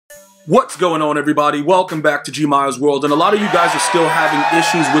What's going on, everybody? Welcome back to GmiasWorld. And a lot of you guys are still having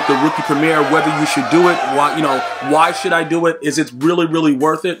issues with the rookie premiere, whether you should do it, why should I do it? Is it really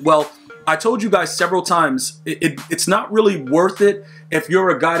worth it? Well, I told you guys several times, it's not really worth it if you're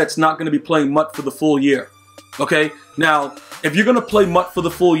a guy that's not going to be playing MUT for the full year. Okay? Now, if you're going to play MUT for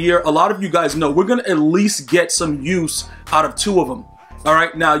the full year, a lot of you guys know we're going to at least get some use out of 2 of them. All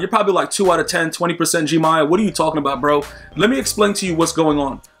right, now you're probably like 2 out of 10, 20% Gmia. What are you talking about, bro? Let me explain to you what's going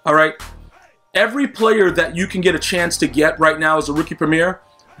on. All right, every player that you can get a chance to get right now as a rookie premiere,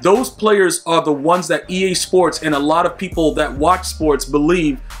 those players are the ones that EA Sports and a lot of people that watch sports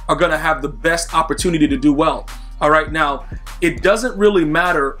believe are going to have the best opportunity to do well. All right, now it doesn't really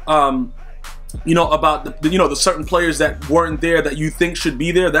matter, about the certain players that weren't there that you think should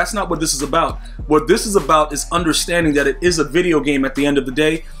be there. That's not what this is about. What this is about is understanding that it is a video game at the end of the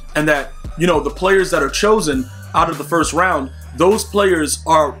day, and that the players that are chosen out of the first round, those players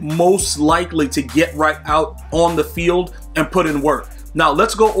are most likely to get right out on the field and put in work. Now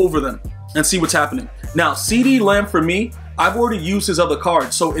let's go over them and see what's happening. Now CeeDee Lamb, for me, I've already used his other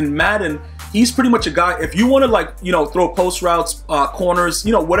cards. So in Madden, he's pretty much a guy, if you want to throw post routes, corners,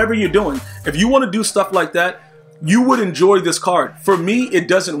 whatever you're doing, if you want to do stuff like that, you would enjoy this card. For me, it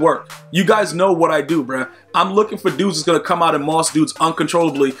doesn't work. You guys know what I do, bruh. I'm looking for dudes that's going to come out and moss dudes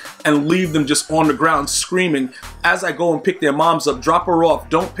uncontrollably and leave them just on the ground screaming as I go and pick their moms up, drop her off,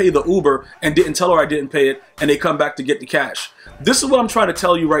 don't pay the Uber, and didn't tell her I didn't pay it, and they come back to get the cash. This is what I'm trying to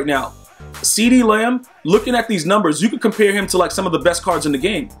tell you right now. CeeDee Lamb, looking at these numbers, you can compare him to like some of the best cards in the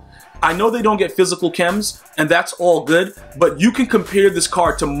game. I know they don't get physical chems, and that's all good, but you can compare this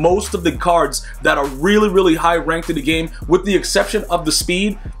card to most of the cards that are really high ranked in the game, with the exception of the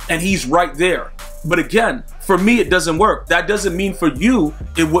speed, and he's right there. But again, for me, it doesn't work. That doesn't mean for you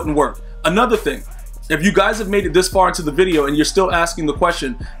it wouldn't work. Another thing, if you guys have made it this far into the video and you're still asking the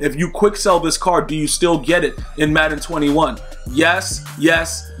question, if you quick sell this card, do you still get it in Madden 21? Yes.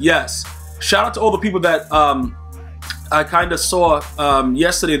 Shout out to all the people that I kind of saw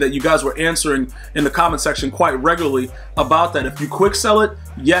yesterday that you guys were answering in the comment section quite regularly about that. If you quick sell it,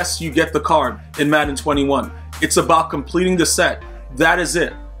 yes, you get the card in Madden 21. It's about completing the set. That is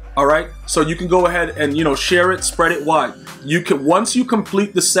it. All right. So you can go ahead and share it, spread it wide. You can, once you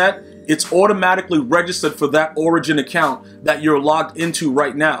complete the set, it's automatically registered for that Origin account that you're logged into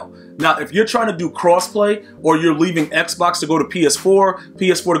right now. Now, if you're trying to do crossplay, or you're leaving Xbox to go to PS4,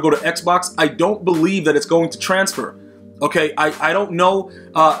 PS4 to go to Xbox, I don't believe that it's going to transfer. Okay, I don't know,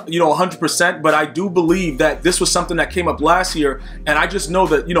 100%, but I do believe that this was something that came up last year, and I just know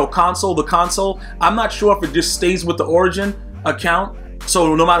that, the console, I'm not sure if it just stays with the Origin account,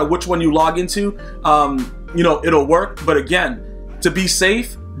 so no matter which one you log into, it'll work. But again, to be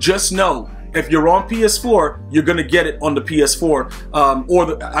safe, just know, if you're on PS4, you're gonna get it on the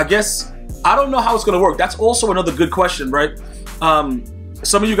PS4, I guess, I don't know how it's gonna work. That's also another good question, right?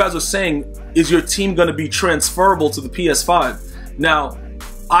 Some of you guys are saying, is your team going to be transferable to the PS5? Now,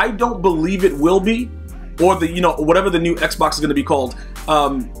 I don't believe it will be, or whatever the new Xbox is going to be called.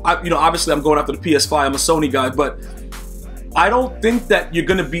 Obviously I'm going after the PS5. I'm a Sony guy, but I don't think that you're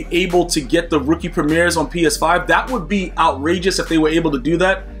going to be able to get the rookie premieres on PS5. That would be outrageous if they were able to do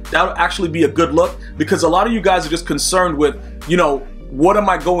that. That would actually be a good look, because a lot of you guys are just concerned with, what am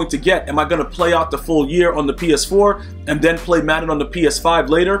I going to get? Am I going to play out the full year on the PS4 and then play Madden on the PS5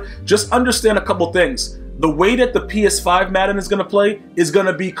 later? Just understand a couple things. The way that the PS5 Madden is going to play is going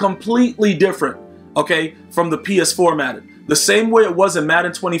to be completely different, okay, from the PS4 Madden. The same way it was in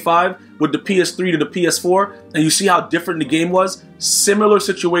Madden 25 with the PS3 to the PS4, and you see how different the game was? Similar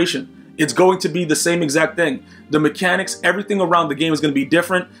situation. It's going to be the same exact thing. The mechanics, everything around the game is going to be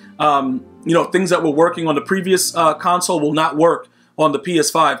different. Things that were working on the previous console will not work on the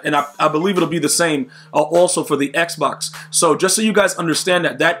PS5, and I believe it'll be the same also for the Xbox. So just so you guys understand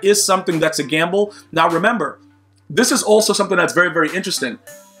that is something that's a gamble. Now remember, this is also something that's very interesting.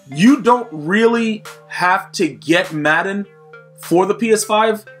 You don't really have to get Madden for the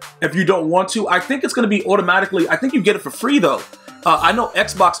PS5 if you don't want to. I think it's going to be automatically, I think you get it for free though. I know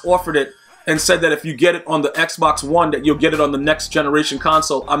Xbox offered it and said that if you get it on the Xbox One, that you'll get it on the next generation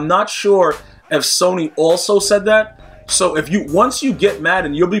console. I'm not sure if Sony also said that. So once you get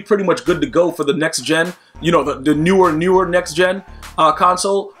Madden, you'll be pretty much good to go for the next gen, the newer next gen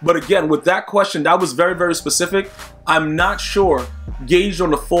console. But again, with that question, that was very specific. I'm not sure, gauged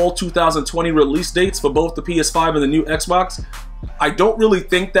on the fall 2020 release dates for both the PS5 and the new Xbox. I don't really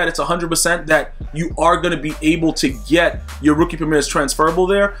think that it's 100% that you are going to be able to get your rookie premieres transferable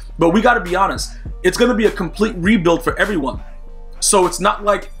there. But we got to be honest, it's going to be a complete rebuild for everyone. So it's not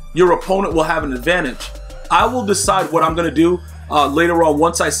like your opponent will have an advantage. I will decide what I'm going to do later on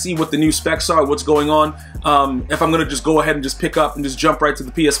once I see what the new specs are, what's going on. If I'm going to just go ahead and just pick up and just jump right to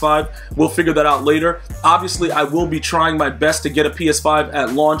the PS5, we'll figure that out later. Obviously, I will be trying my best to get a PS5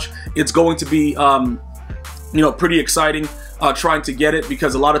 at launch. It's going to be, you know, pretty exciting trying to get it,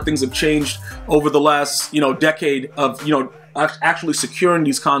 because a lot of things have changed over the last, you know, decade of, you know, actually securing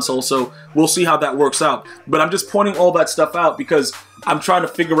these consoles. So we'll see how that works out. But I'm just pointing all that stuff out because I'm trying to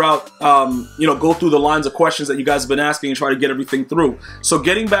figure out, you know, go through the lines of questions that you guys have been asking and try to get everything through. So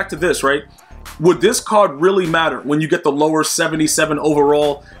getting back to this, right? Would this card really matter when you get the lower 77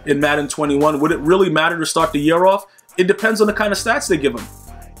 overall in Madden 21? Would it really matter to start the year off? It depends on the kind of stats they give them.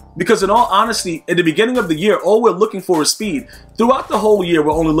 Because in all honesty, at the beginning of the year, all we're looking for is speed. Throughout the whole year,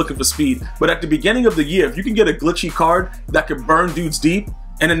 we're only looking for speed. But at the beginning of the year, if you can get a glitchy card that can burn dudes deep,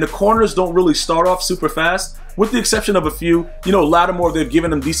 and then the corners don't really start off super fast, with the exception of a few, you know, Lattimore, they've given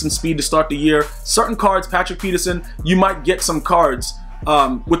them decent speed to start the year. Certain cards, Patrick Peterson, you might get some cards,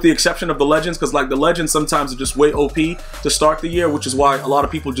 with the exception of the Legends, because like the Legends sometimes are just way OP to start the year, which is why a lot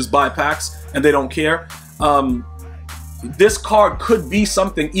of people just buy packs and they don't care. This card could be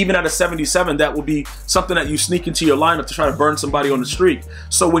something, even at a 77, that will be something that you sneak into your lineup to try to burn somebody on the streak.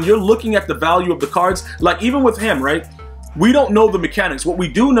 So when you're looking at the value of the cards, like even with him, right? We don't know the mechanics. What we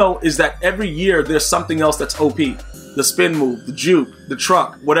do know is that every year there's something else that's OP. The spin move, the juke, the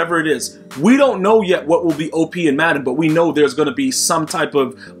truck, whatever it is. We don't know yet what will be OP in Madden, but we know there's going to be some type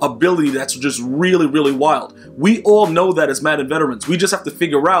of ability that's just really, really wild. We all know that as Madden veterans. We just have to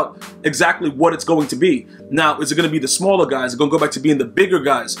figure out exactly what it's going to be. Now, is it going to be the smaller guys? Is it going to go back to being the bigger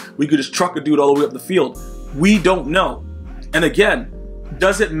guys? We could just truck a dude all the way up the field. We don't know. And again,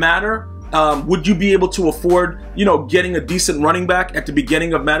 does it matter? Would you be able to afford, you know, getting a decent running back at the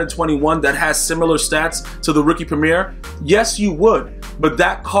beginning of Madden 21 that has similar stats to the Rookie Premier? Yes, you would, but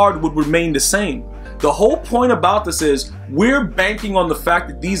that card would remain the same. The whole point about this is we're banking on the fact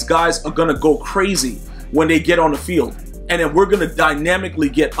that these guys are going to go crazy when they get on the field, and then we're going to dynamically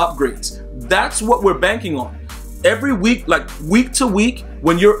get upgrades. That's what we're banking on. Every week, like week to week,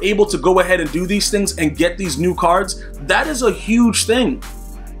 when you're able to go ahead and do these things and get these new cards, that is a huge thing.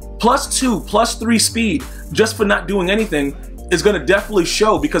 +2, +3 speed just for not doing anything is going to definitely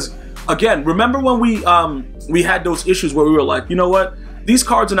show, because again, remember when we had those issues where we were like, you know what, these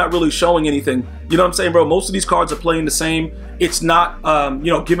cards are not really showing anything. You know what I'm saying, bro? Most of these cards are playing the same. It's not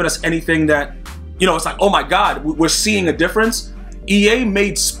you know, giving us anything that, you know, it's like, oh my god, we're seeing a difference. EA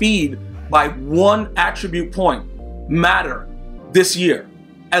made speed by 1 attribute point matter this year,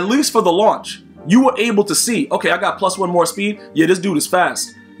 at least for the launch. You were able to see, okay, I got +1 more speed. Yeah, this dude is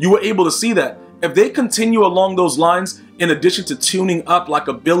fast. You were able to see that. If they continue along those lines, in addition to tuning up like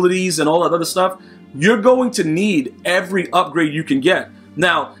abilities and all that other stuff, you're going to need every upgrade you can get.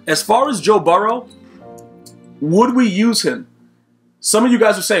 Now, as far as Joe Burrow, would we use him? Some of you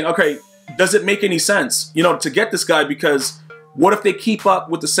guys are saying, okay, does it make any sense, you know, to get this guy? Because what if they keep up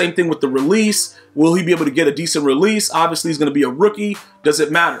with the same thing with the release? Will he be able to get a decent release? Obviously, he's going to be a rookie. Does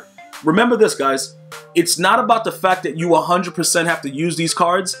it matter? Remember this, guys. It's not about the fact that you 100% have to use these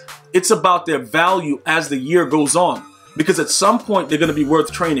cards. It's about their value as the year goes on. Because at some point, they're going to be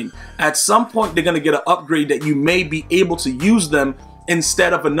worth training. At some point, they're going to get an upgrade that you may be able to use them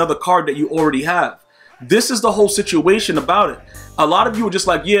instead of another card that you already have. This is the whole situation about it. A lot of you are just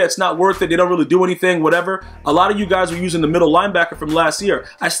like, yeah, it's not worth it. They don't really do anything, whatever. A lot of you guys were using the middle linebacker from last year.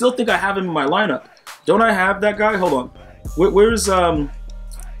 I still think I have him in my lineup. Don't I have that guy? Hold on. Where's,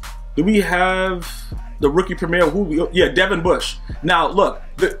 do we have the Rookie Premier? Yeah, Devin Bush. Now, look,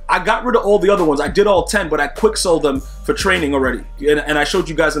 I got rid of all the other ones. I did all 10, but I quick sold them for training already. And I showed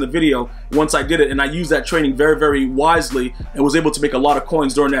you guys in the video once I did it, and I used that training very, very wisely and was able to make a lot of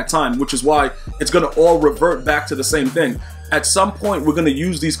coins during that time, which is why it's going to all revert back to the same thing. At some point, we're going to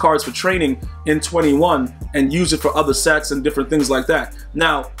use these cards for training in 21 and use it for other sets and different things like that.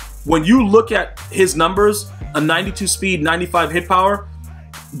 Now, when you look at his numbers, a 92 speed, 95 hit power,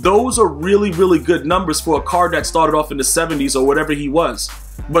 those are really, really good numbers for a card that started off in the 70s or whatever he was,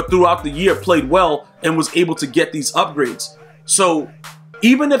 but throughout the year played well and was able to get these upgrades. So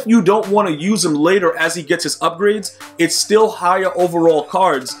even if you don't want to use him later as he gets his upgrades, it's still higher overall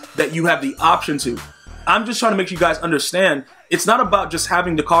cards that you have the option to. I'm just trying to make you guys understand, it's not about just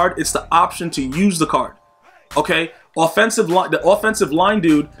having the card, it's the option to use the card. Okay? The offensive line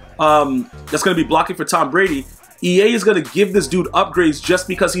dude that's going to be blocking for Tom Brady, EA is going to give this dude upgrades just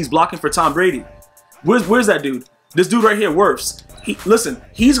because he's blocking for Tom Brady. Where's that dude? This dude right here, Wirfs. Listen,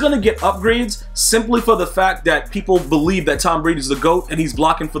 he's going to get upgrades simply for the fact that people believe that Tom Brady's the GOAT and he's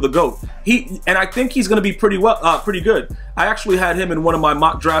blocking for the GOAT. And I think he's going to be pretty good. I actually had him in one of my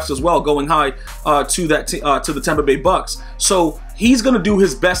mock drafts as well, going high to the Tampa Bay Bucks. So he's going to do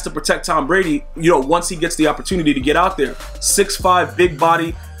his best to protect Tom Brady, once he gets the opportunity to get out there. 6'5", big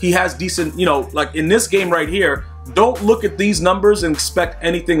body. He has decent, like in this game right here, don't look at these numbers and expect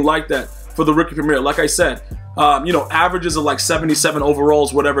anything like that for the Rookie Premier. Like I said, averages of like 77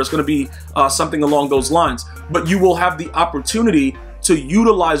 overalls, whatever. It's going to be something along those lines. But you will have the opportunity to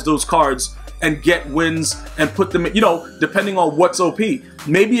utilize those cards and get wins and put them, depending on what's OP.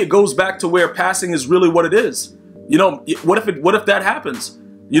 Maybe it goes back to where passing is really what it is. What if that happens?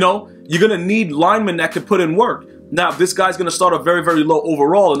 You're going to need linemen that can put in work. Now, this guy's going to start a very, very low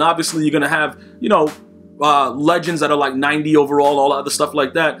overall, and obviously you're going to have, legends that are like 90 overall, all other stuff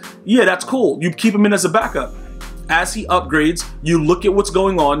like that. Yeah, that's cool. You keep him in as a backup. As he upgrades, you look at what's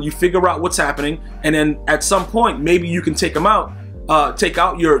going on, you figure out what's happening, and then at some point, maybe you can take him out, take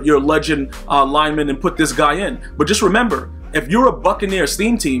out your legend lineman and put this guy in. But just remember, if you're a Buccaneers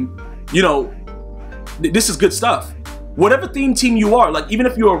theme team, this is good stuff. Whatever theme team you are, like even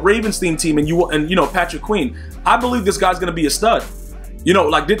if you're a Ravens theme team and Patrick Queen, I believe this guy's gonna be a stud.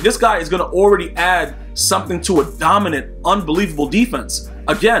 Like this guy is gonna already add something to a dominant, unbelievable defense.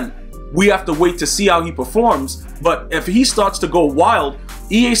 Again, we have to wait to see how he performs, but if he starts to go wild,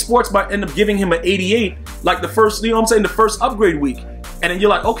 EA Sports might end up giving him an 88, like the first, the first upgrade week. And then you're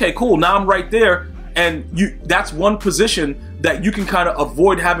like, okay, cool, now I'm right there, and that's one position that you can kind of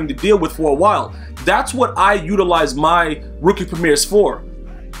avoid having to deal with for a while. That's what I utilize my Rookie Premiers for.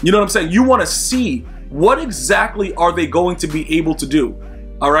 You know what I'm saying? You want to see what exactly are they going to be able to do,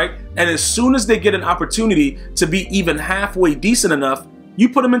 all right? And as soon as they get an opportunity to be even halfway decent enough, you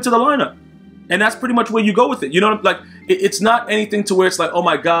put them into the lineup. And that's pretty much where you go with it. Like, it's not anything to where it's like, oh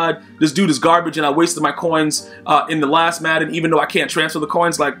my God, this dude is garbage and I wasted my coins in the last Madden, even though I can't transfer the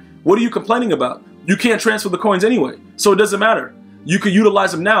coins. Like, what are you complaining about? You can't transfer the coins anyway, so it doesn't matter. You could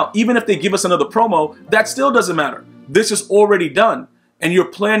utilize them now. Even if they give us another promo, that still doesn't matter. This is already done, and you're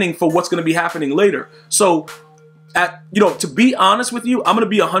planning for what's going to be happening later. So, to be honest with you, I'm going to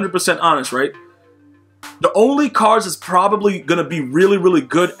be 100% honest, right? The only cards that's probably going to be really, really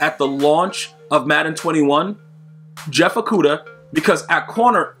good at the launch of Madden 21, Jeff Okudah, because at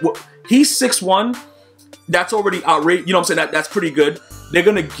corner, he's 6'1". That's already outrageous. You know what I'm saying? That's pretty good. They're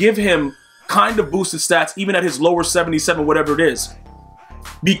going to give him kind of boosted stats, even at his lower 77, whatever it is.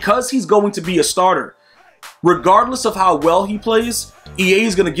 Because he's going to be a starter, regardless of how well he plays, EA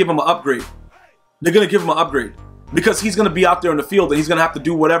is going to give him an upgrade. They're going to give him an upgrade. Because he's going to be out there in the field and he's going to have to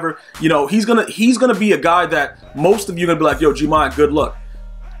do whatever, he's going to be a guy that most of you are going to be like, yo, Gmia, good luck.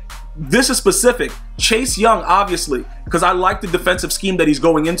 This is specific. Chase Young, obviously, because I like the defensive scheme that he's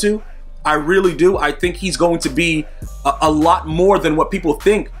going into. I really do. I think he's going to be a lot more than what people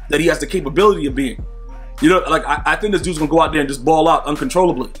think that he has the capability of being. Like I think this dude's going to go out there and just ball out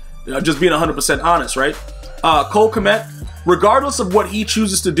uncontrollably. Just being 100% honest, right? Cole Kmet, regardless of what he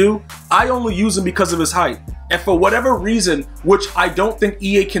chooses to do, I only use him because of his height. And for whatever reason, which I don't think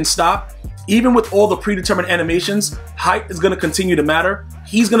EA can stop, even with all the predetermined animations, height is going to continue to matter.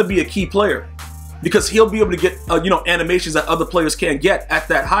 He's going to be a key player because he'll be able to get animations that other players can't get at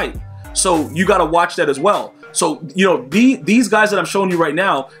that height. So you got to watch that as well. So, these guys that I'm showing you right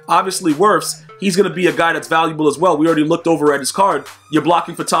now, obviously Wirfs, he's going to be a guy that's valuable as well. We already looked over at his card. You're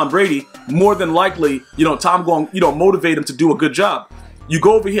blocking for Tom Brady. More than likely, Tom going, motivate him to do a good job. You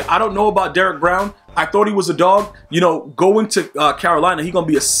go over here. I don't know about Derek Brown. I thought he was a dog. Going to Carolina, he's going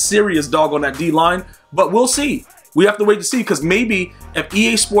to be a serious dog on that D-line. But we'll see. We have to wait to see, because maybe if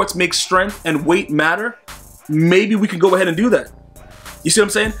EA Sports makes strength and weight matter, maybe we can go ahead and do that. You see what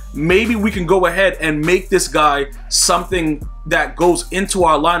I'm saying? Maybe we can go ahead and make this guy something that goes into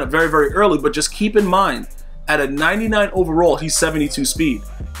our lineup very, very early. But just keep in mind, at a 99 overall, he's 72 speed.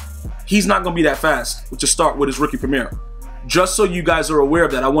 He's not going to be that fast to start with his Rookie Premier. Just so you guys are aware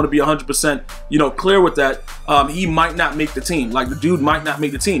of that, I want to be 100% clear with that. He might not make the team. Like, the dude might not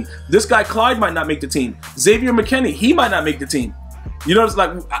make the team. This guy Clyde might not make the team. Xavier McKinney, he might not make the team. It's like,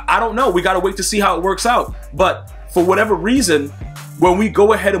 I don't know. We got to wait to see how it works out. But for whatever reason, when we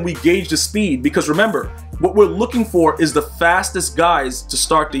go ahead and we gauge the speed, because remember, what we're looking for is the fastest guys to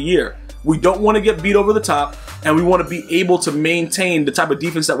start the year. We don't want to get beat over the top, and we want to be able to maintain the type of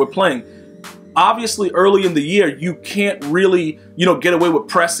defense that we're playing. Obviously, early in the year, you can't really, get away with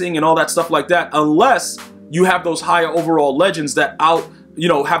pressing and all that stuff like that unless you have those higher overall legends that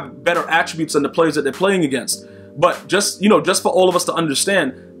have better attributes than the players that they're playing against. But just for all of us to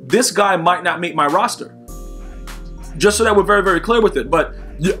understand, this guy might not make my roster. Just so that we're very, very clear with it. But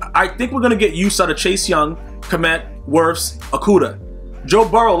I think we're going to get use out of Chase Young, Kmet, Wirfs, Okudah. Joe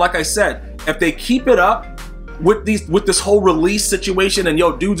Burrow, like I said, if they keep it up with this whole release situation and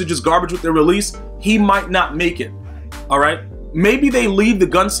yo, dudes are just garbage with their release, he might not make it. All right? Maybe they leave the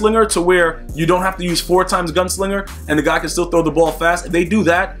gunslinger to where you don't have to use 4 times gunslinger and the guy can still throw the ball fast. If they do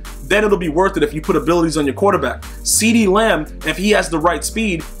that, then it'll be worth it if you put abilities on your quarterback. CeeDee Lamb, if he has the right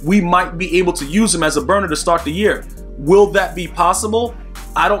speed, we might be able to use him as a burner to start the year. Will that be possible?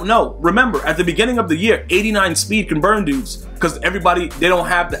 I don't know. Remember, at the beginning of the year, 89 speed can burn dudes because everybody, they don't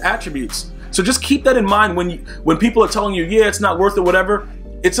have the attributes. So just keep that in mind when people are telling you, yeah, it's not worth it, whatever.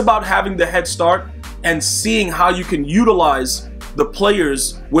 It's about having the head start and seeing how you can utilize the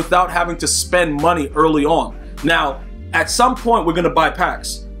players without having to spend money early on. Now, at some point, we're going to buy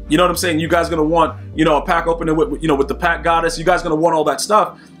packs. You know what I'm saying? You guys are going to want, you know, a pack opener with, you know, with the pack goddess. You guys are going to want all that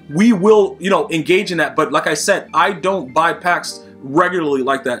stuff. We will, you know, engage in that. But like I said, I don't buy packs regularly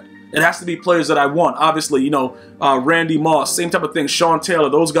like that. It has to be players that I want. Obviously, you know, Randy Moss, same type of thing. Sean Taylor,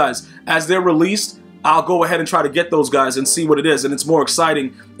 those guys. As they're released, I'll go ahead and try to get those guys and see what it is. And it's more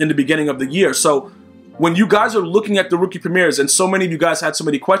exciting in the beginning of the year. So when you guys are looking at the rookie premieres, and so many of you guys had so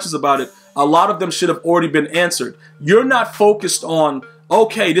many questions about it, a lot of them should have already been answered. You're not focused on,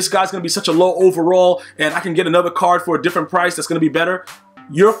 okay, this guy's going to be such a low overall and I can get another card for a different price that's going to be better.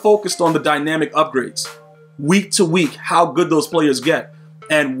 You're focused on the dynamic upgrades. Week to week, how good those players get.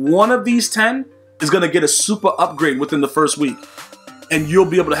 And one of these 10 is going to get a super upgrade within the first week. And you'll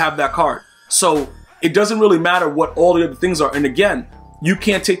be able to have that card. So it doesn't really matter what all the other things are. And again, you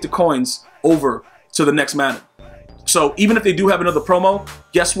can't take the coins over to the next Madden. So even if they do have another promo,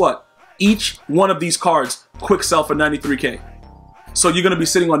 guess what? Each one of these cards quick sell for 93K. So you're going to be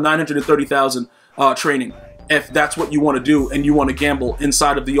sitting on 930,000 training if that's what you want to do and you want to gamble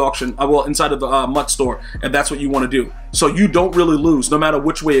inside of the auction, well, inside of the MUT store, if that's what you want to do. So you don't really lose no matter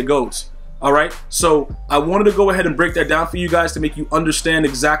which way it goes. All right, so I wanted to go ahead and break that down for you guys to make you understand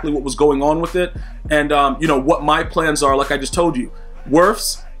exactly what was going on with it and you know, what my plans are. Like I just told you,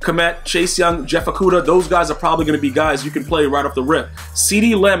 Wirfs, Kmet, Chase Young, Jeff Okudah, those guys are probably going to be guys you can play right off the rip.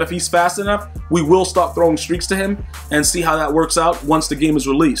 CeeDee Lamb, if he's fast enough, we will start throwing streaks to him and see how that works out once the game is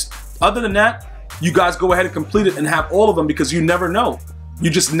released. Other than that, you guys go ahead and complete it and have all of them because you never know. You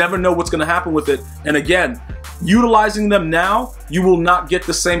just never know what's going to happen with it. And again, utilizing them now, you will not get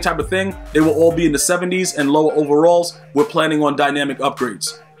the same type of thing. They will all be in the 70s and lower overalls. We're planning on dynamic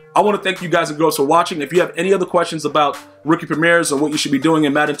upgrades. I want to thank you guys and girls for watching. If you have any other questions about rookie premieres or what you should be doing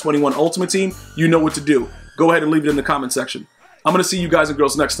in Madden 21 Ultimate Team, you know what to do. Go ahead and leave it in the comment section. I'm going to see you guys and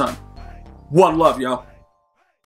girls next time. One love, y'all.